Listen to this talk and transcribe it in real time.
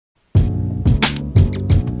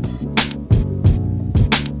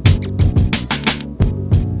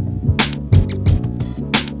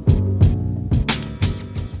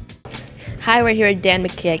Hi, we're here with Dan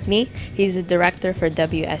McKechnie. He's the director for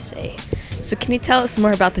WSA. So can you tell us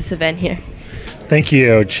more about this event here? Thank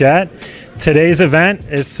you, Chet. Today's event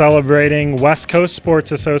is celebrating Westcoast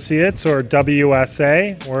Sports Associates, or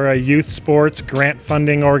WSA. We're a youth sports grant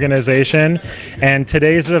funding organization, and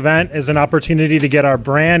today's event is an opportunity to get our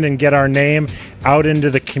brand and get our name out into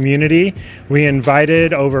the community. We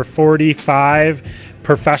invited over 45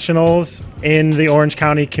 professionals in the Orange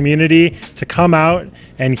County community to come out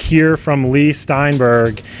and hear from Leigh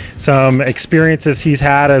Steinberg some experiences he's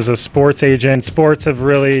had as a sports agent. Sports have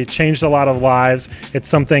really changed a lot of lives. It's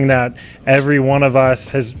something that every one of us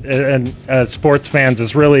has, and sports fans,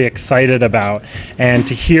 is really excited about, and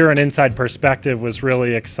to hear an inside perspective was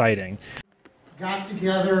really exciting. Got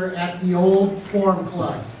together at the old Forum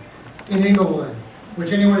Club in Inglewood,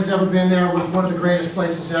 which anyone who's ever been there was one of the greatest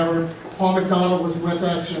places ever. Paul McDonald was with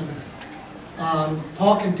us, and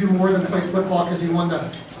Paul can do more than play football because he won the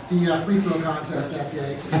free throw contest that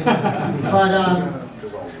day. But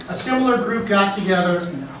a similar group got together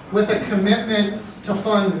with a commitment to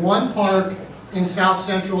fund one park in South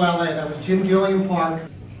Central LA. That was Jim Gilliam Park.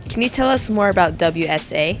 Can you tell us more about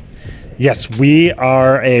WSA? Yes, we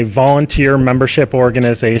are a volunteer membership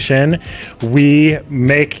organization. We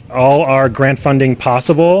make all our grant funding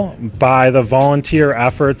possible by the volunteer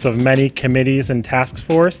efforts of many committees and task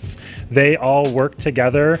forces. They all work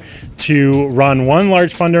together to run one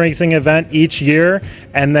large fundraising event each year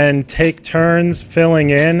and then take turns filling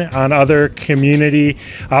in on other community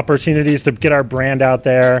opportunities to get our brand out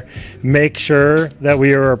there, make sure that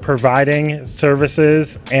we are providing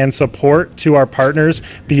services and support to our partners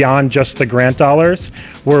beyond just the grant dollars.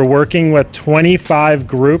 We're working with 25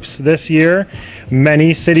 groups this year,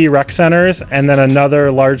 many city rec centers, and then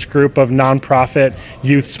another large group of nonprofit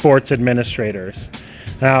youth sports administrators.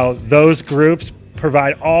 Now, those groups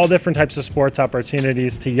provide all different types of sports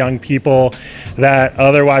opportunities to young people that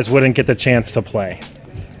otherwise wouldn't get the chance to play.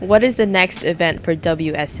 What is the next event for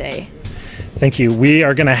WSA? Thank you. We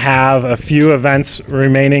are going to have a few events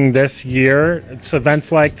remaining this year. It's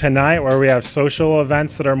events like tonight where we have social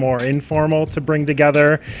events that are more informal to bring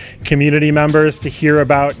together community members to hear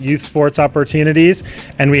about youth sports opportunities.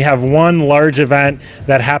 And we have one large event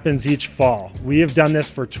that happens each fall. We have done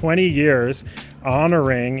this for 20 years,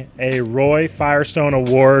 honoring a Roy Firestone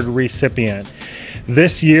Award recipient.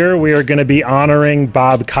 This year we are going to be honoring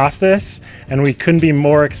Bob Costas, and we couldn't be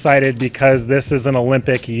more excited because this is an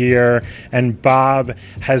Olympic year and Bob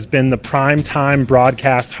has been the primetime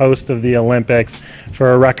broadcast host of the Olympics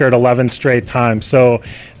for a record 11 straight times. So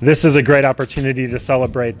this is a great opportunity to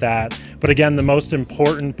celebrate that. But again, the most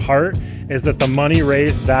important part is that the money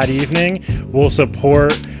raised that evening will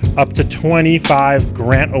support up to 25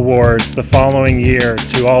 grant awards the following year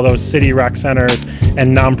to all those city rec centers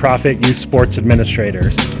and nonprofit youth sports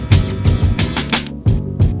administrators.